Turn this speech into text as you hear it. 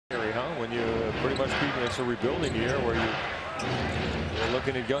Jerry, huh? When you pretty much it's a rebuilding year where you're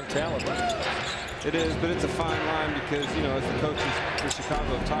looking at young talent. It is, but it's a fine line because, you know, as the coaches for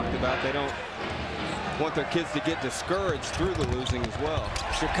Chicago have talked about, they don't want their kids to get discouraged through the losing as well.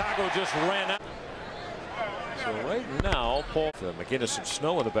 Chicago just ran out. So right now, Paul McGinnis and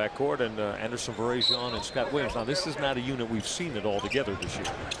Snow in the backcourt, and Anderson, Varejão, and Scott Williams. Now, this is not a unit we've seen it all together this year.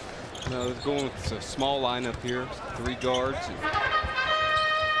 No, it's going with a small lineup here, 3 guards, and,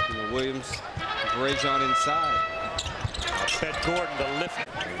 you know, Williams, Varejão inside. Ben Gordon to lift.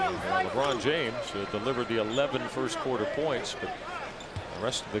 LeBron James delivered the 11 first quarter points, but the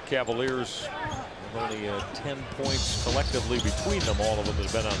rest of the Cavaliers have only 10 points collectively between them. All of them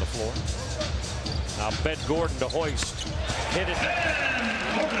have been on the floor. Now Ben Gordon to hoist. Hit it.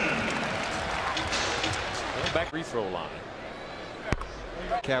 Back free throw line.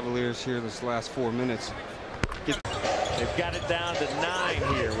 Cavaliers here this last 4 minutes. They've got it down to 9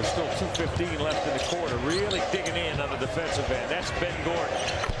 here. We're still 2:15 left in the quarter. Really digging in on the defensive end. That's Ben Gordon.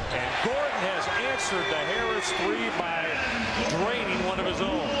 And Gordon has answered the Harris 3 by draining one of his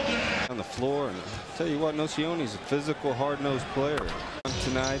own. On the floor, and I'll tell you what, Nocione's a physical, hard-nosed player.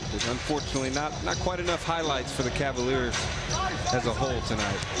 Tonight, there's unfortunately not quite enough highlights for the Cavaliers as a whole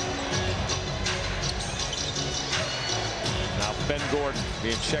tonight. Now Ben Gordon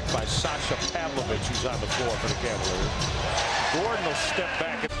being checked by Sasha Pavlovich, who's on the floor for the Cavaliers. Gordon will step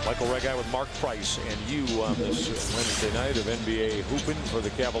back. Michael Regai with Mark Price and you on this Wednesday night of NBA hooping for the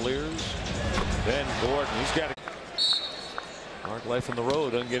Cavaliers. Ben Gordon, he's got it. Mark, life on the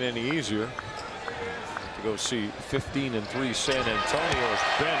road doesn't get any easier. To go see 15-3 San Antonio's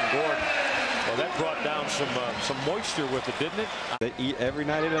Ben Gordon. Well, that brought down some moisture with it, didn't it? They eat every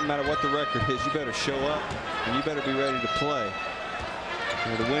night. It doesn't matter what the record is. You better show up and you better be ready to play.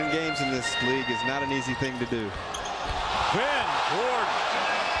 You know, to win games in this league is not an easy thing to do. Ben Gordon.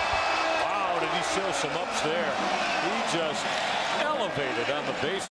 Wow, did he show some ups there? He just elevated on the base.